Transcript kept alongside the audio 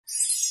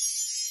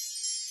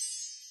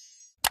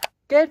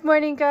Good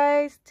morning,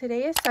 guys.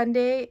 Today is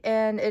Sunday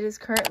and it is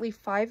currently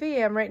 5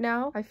 a.m. right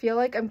now. I feel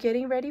like I'm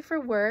getting ready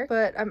for work,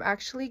 but I'm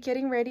actually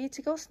getting ready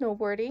to go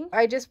snowboarding.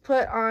 I just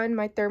put on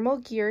my thermal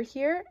gear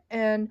here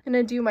and I'm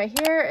gonna do my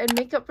hair and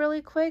makeup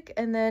really quick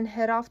and then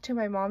head off to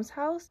my mom's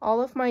house.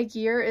 All of my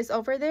gear is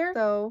over there,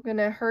 so I'm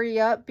gonna hurry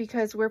up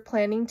because we're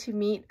planning to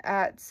meet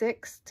at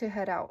 6 to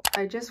head out.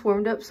 I just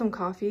warmed up some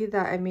coffee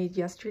that I made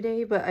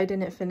yesterday, but I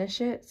didn't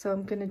finish it, so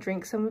I'm gonna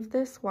drink some of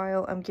this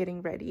while I'm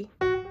getting ready.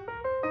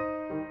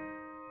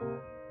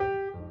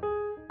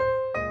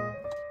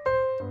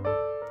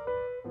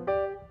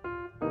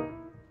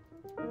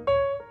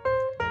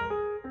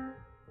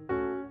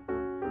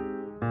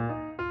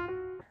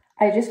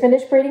 I just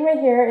finished braiding my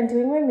hair and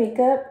doing my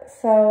makeup,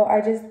 so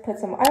I just put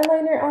some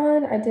eyeliner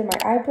on, I did my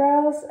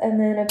eyebrows, and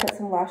then I put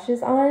some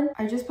lashes on.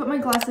 I just put my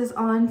glasses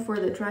on for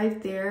the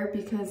drive there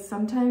because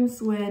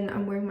sometimes when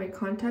I'm wearing my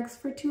contacts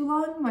for too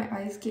long, my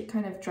eyes get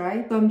kind of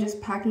dry. So I'm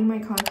just packing my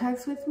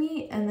contacts with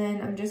me, and then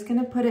I'm just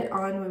gonna put it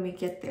on when we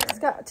get there. I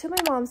just got to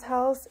my mom's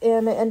house,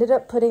 and I ended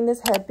up putting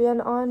this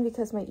headband on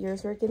because my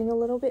ears were getting a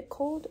little bit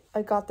cold.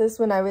 I got this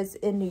when I was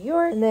in New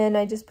York, and then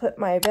I just put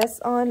my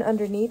vest on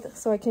underneath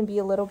so I can be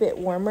a little bit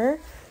warmer.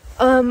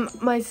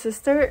 My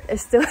sister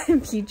is still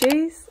in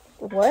PJs.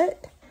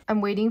 What? I'm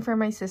waiting for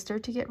my sister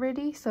to get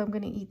ready, so I'm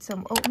gonna eat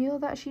some oatmeal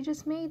that she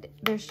just made.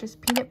 There's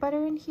just peanut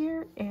butter in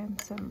here and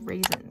some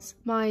raisins.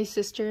 My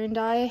sister and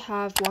I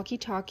have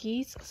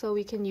walkie-talkies, so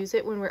we can use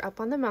it when we're up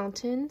on the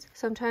mountains.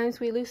 Sometimes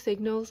we lose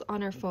signals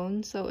on our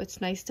phones, so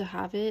it's nice to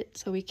have it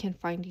so we can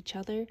find each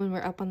other when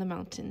we're up on the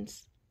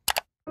mountains.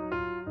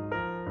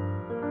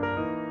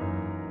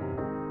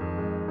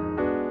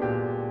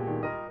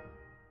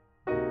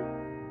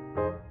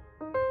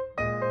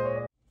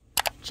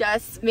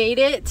 Just made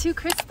it to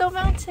Crystal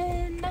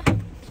Mountain.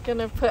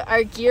 Gonna put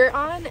our gear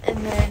on and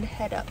then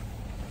head up.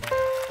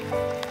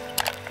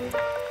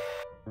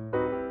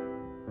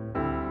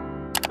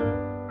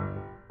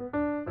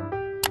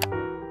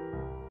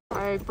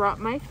 I brought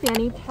my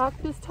fanny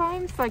pack this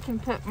time so I can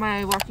put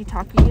my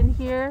walkie-talkie in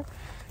here.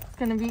 It's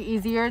gonna be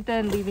easier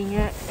than leaving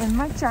it in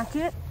my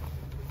jacket.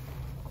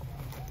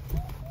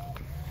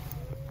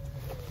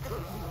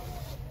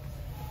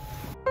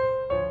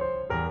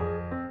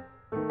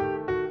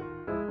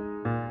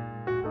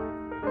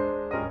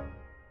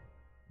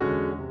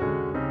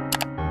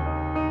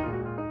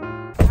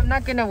 I'm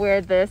not gonna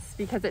wear this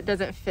because it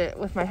doesn't fit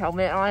with my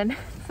helmet on,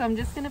 so I'm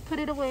just gonna put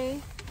it away.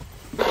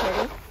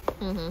 Ready?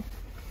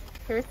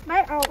 Here's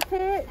my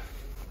outfit.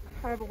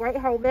 I have a white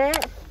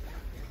helmet,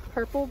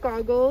 purple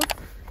goggles,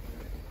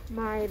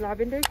 my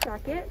lavender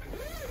jacket,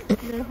 and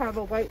then I have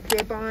a white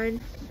bib on,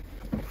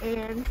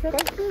 and some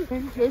white shoes.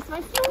 And here's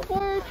my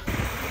snowboard.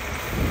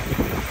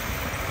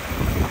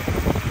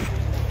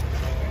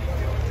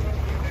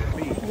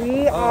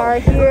 We are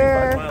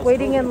here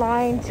waiting in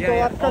line to go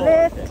up the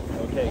lift.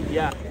 Okay,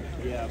 yeah.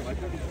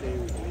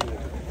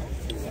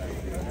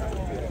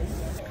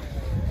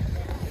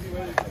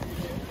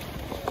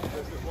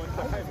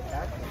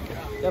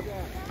 Yep.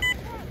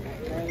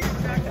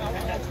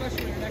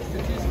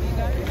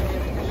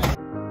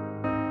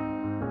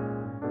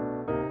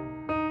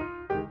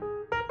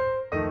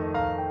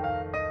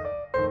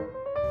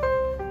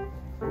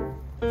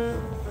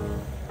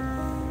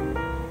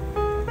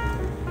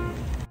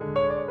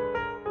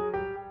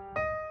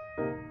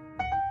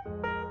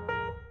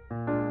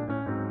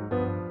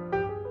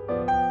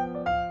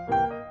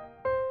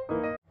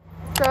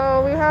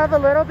 So we have a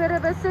little bit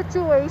of a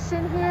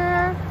situation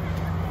here.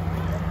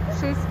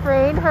 She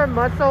sprained her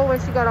muscle when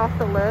she got off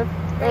the lift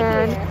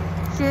and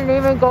she didn't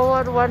even go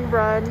on one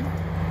run.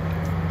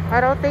 I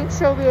don't think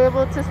she'll be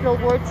able to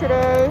snowboard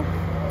today.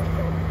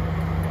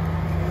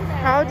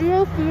 How do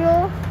you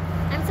feel?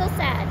 I'm so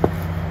sad.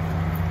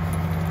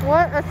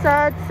 What a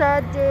sad,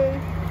 sad day.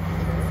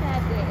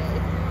 Sad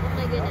day. Oh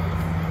my goodness.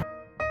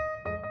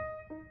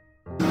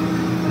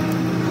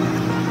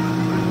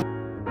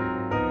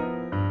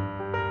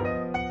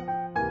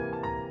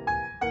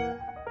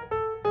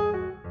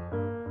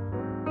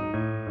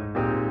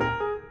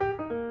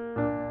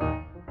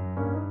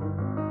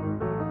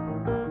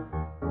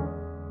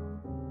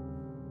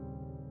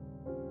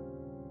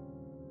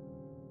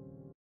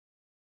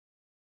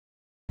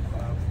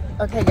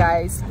 Okay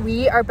guys,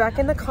 we are back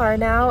in the car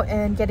now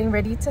and getting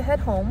ready to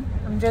head home.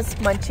 I'm just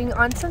munching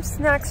on some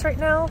snacks right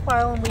now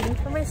while I'm waiting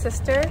for my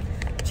sister.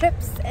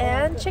 Chips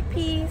and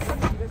chickpeas.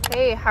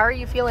 Hey, how are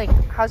you feeling?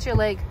 How's your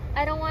leg?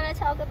 I don't want to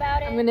talk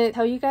about it. I'm gonna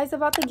tell you guys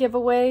about the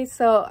giveaway.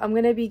 So I'm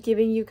gonna be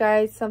giving you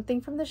guys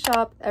something from the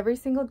shop every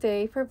single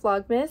day for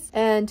Vlogmas.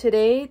 And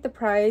today the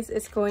prize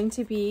is going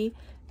to be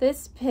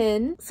this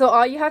pin. So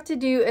all you have to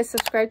do is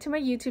subscribe to my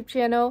YouTube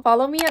channel,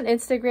 follow me on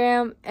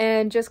Instagram,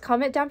 and just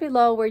comment down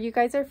below where you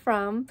guys are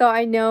from so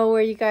I know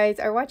where you guys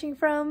are watching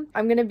from.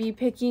 I'm gonna be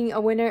picking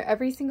a winner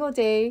every single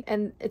day,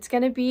 and it's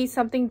gonna be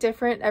something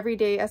different every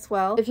day as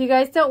well. If you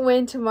guys don't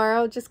win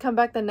tomorrow, just come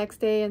back the next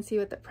day and see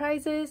what the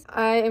prize is.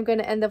 I am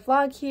gonna end the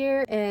vlog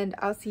here, and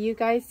I'll see you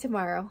guys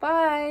tomorrow.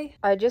 Bye!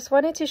 I just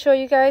wanted to show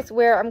you guys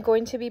where I'm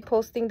going to be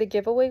posting the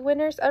giveaway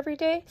winners every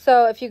day.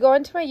 So if you go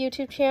into my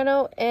YouTube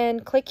channel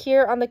and click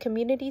here on the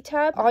community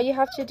tab, all you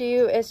have to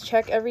do is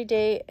check every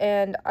day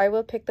and I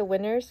will pick the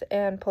winners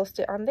and post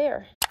it on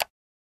there.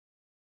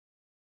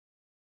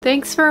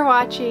 Thanks for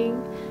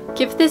watching.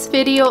 Give this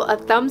video a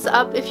thumbs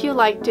up if you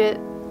liked it,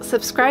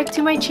 subscribe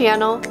to my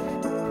channel,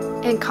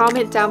 and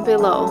comment down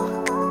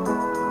below.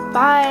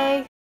 Bye!